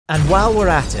And while we're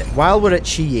at it, while we're at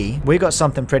Chi, we got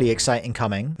something pretty exciting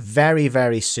coming very,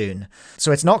 very soon.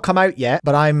 So it's not come out yet,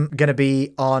 but I'm going to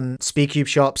be on Speedcube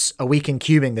Shop's A Week in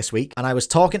Cubing this week. And I was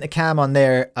talking to Cam on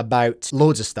there about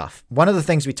loads of stuff. One of the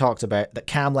things we talked about that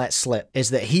Cam let slip is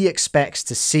that he expects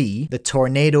to see the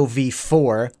Tornado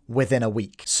V4 within a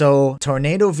week. So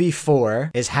Tornado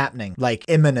V4 is happening, like,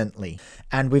 imminently.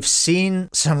 And we've seen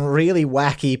some really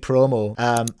wacky promo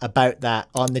about that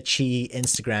on the Chi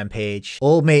Instagram page.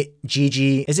 Old mate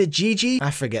Gigi, is it Gigi? I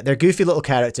forget. Their goofy little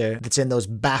character that's in those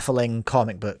baffling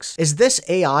comic books. Is this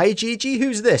AI Gigi?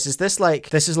 Who's this? Is this like,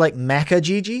 this is like Mecha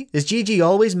Gigi? Is Gigi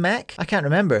always mech? I can't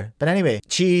remember. But anyway,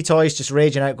 Chi Toys just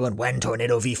raging out going, when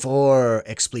Tornado V4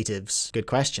 expletives? Good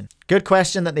question. Good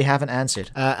question that they haven't answered.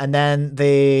 And then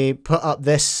they put up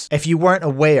this, if you weren't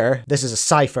aware, this is a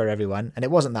cipher, everyone, and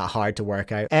it wasn't that hard to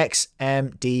work out.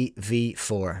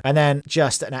 XMDV4. And then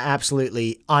just an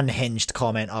absolutely unhinged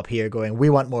comment up here going, we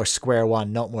want more square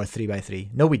one, not more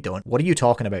 3x3. No, we don't. What are you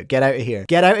talking about? Get out of here.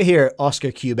 Get out of here,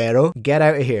 Oscar Cubero. Get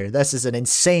out of here. This is an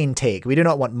insane take. We do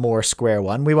not want more square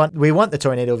one. We want the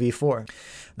Tornado V4.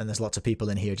 And there's lots of people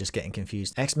in here just getting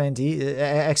confused.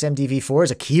 XMDV4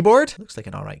 is a keyboard? Looks like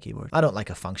an alright keyboard. I don't like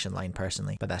a function line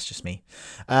personally, but that's just me.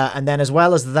 And then as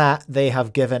well as that, they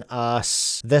have given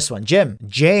us this one. Jim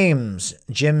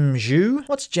Zhu?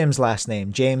 What's Jim's last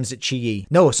name? James at Chi.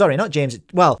 No, sorry, not James.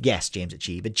 Well, yes, James at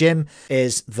Chi, but Jim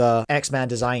is the X-Man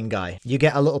design guy. You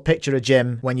get a little picture of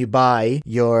Jim when you buy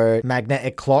your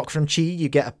magnetic clock from Chi. You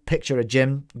get a picture of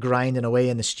Jim grinding away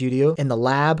in the studio, in the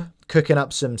lab, cooking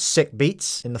up some sick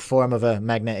beats in the form of a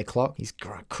magnetic clock. He's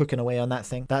cooking away on that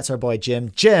thing. That's our boy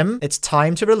Jim. Jim, it's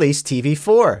time to release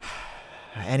TV4.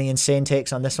 Any insane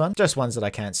takes on this one? Just ones that I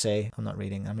can't say. I'm not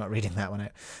reading that one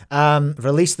out.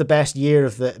 Release the best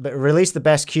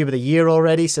cube of the year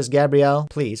already, says Gabrielle.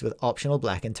 Please, with optional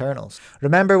black internals.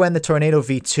 Remember when the Tornado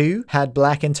V2 had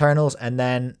black internals and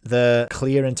then the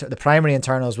primary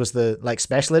internals was the like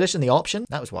special edition, the option?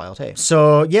 That was wild, hey?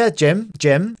 So yeah,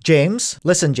 James.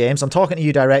 Listen, James, I'm talking to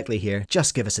you directly here.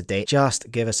 Just give us a date.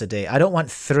 Just give us a date. I don't want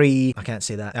three, I can't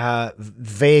say that,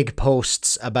 vague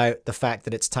posts about the fact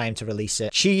that it's time to release it.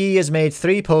 Chi has made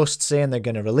 3 posts saying they're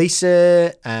going to release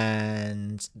it,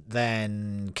 and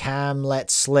then Cam let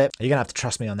slip. You're going to have to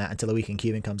trust me on that until A Week in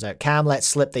Cubing comes out. Cam let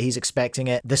slip that he's expecting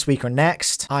it this week or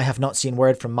next. I have not seen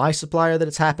word from my supplier that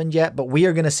it's happened yet, but we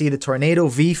are going to see the Tornado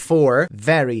V4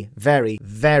 very, very,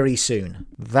 very soon.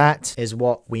 That is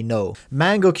what we know.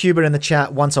 Mango Cuber in the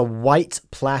chat wants a white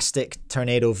plastic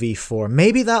Tornado V4.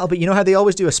 Maybe that'll be, you know how they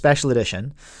always do a special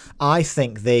edition? I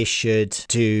think they should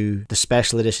do the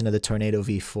special edition of the Tornado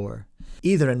V4.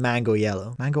 Either in mango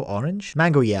yellow, mango orange,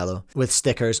 mango yellow with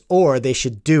stickers, or they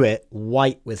should do it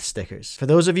white with stickers. For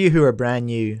those of you who are brand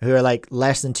new, who are like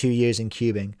less than 2 years in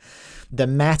cubing, the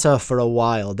meta for a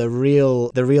while, the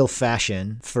real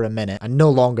fashion for a minute, and no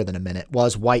longer than a minute,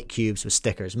 was white cubes with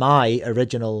stickers. My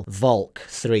original Volk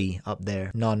 3 up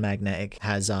there, non-magnetic,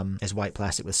 is white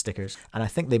plastic with stickers. And I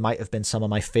think they might have been some of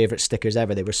my favorite stickers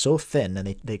ever. They were so thin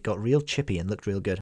and they got real chippy and looked real good.